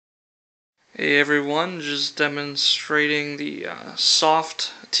Hey everyone, just demonstrating the SoftTH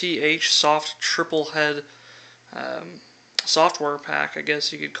TripleHead software pack, I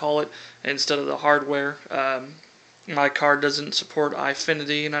guess you could call it, instead of the hardware. My card doesn't support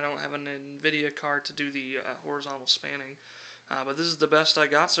Eyefinity, and I don't have an nVidia card to do the horizontal spanning. But this is the best I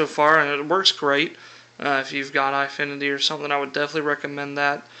got so far, and it works great. If you've got Eyefinity or something, I would definitely recommend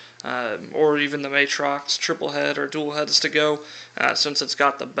that. Or even the Matrox TripleHead or dual heads to go, since it's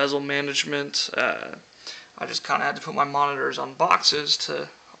got the bezel management. I just kind of had to put my monitors on boxes to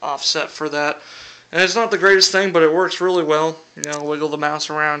offset for that. And it's not the greatest thing, but it works really well. You know, wiggle the mouse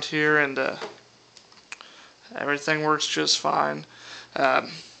around here and everything works just fine.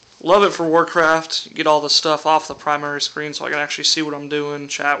 Love it for Warcraft. You get all the stuff off the primary screen so I can actually see what I'm doing,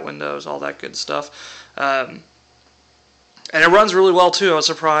 chat windows, all that good stuff. And it runs really well too. I was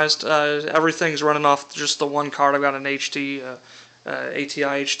surprised. Everything's running off just the one card. I've got an HD,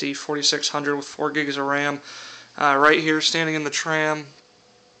 ATI HD 4600 with 4 gigs of RAM. Right here, standing in the tram,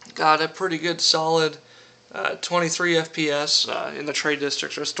 got a pretty good solid 23 FPS in the trade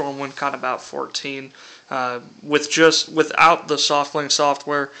districts, or Stormwind caught about 14. Without the SoftLink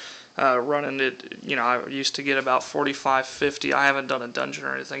software running it, you know, I used to get about 45, 50. I haven't done a dungeon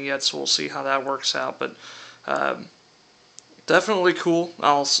or anything yet, so we'll see how that works out. But definitely cool.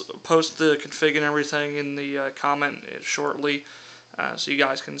 I'll post the config and everything in the comment shortly, so you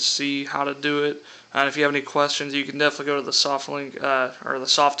guys can see how to do it. And if you have any questions, you can definitely go to the SoftLink or the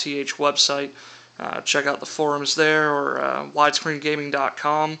SoftTH website. Check out the forums there, or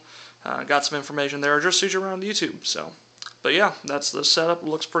widescreengaming.com. Got some information there, or just search around YouTube. But yeah, that's the setup.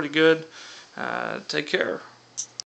 Looks pretty good. Take care.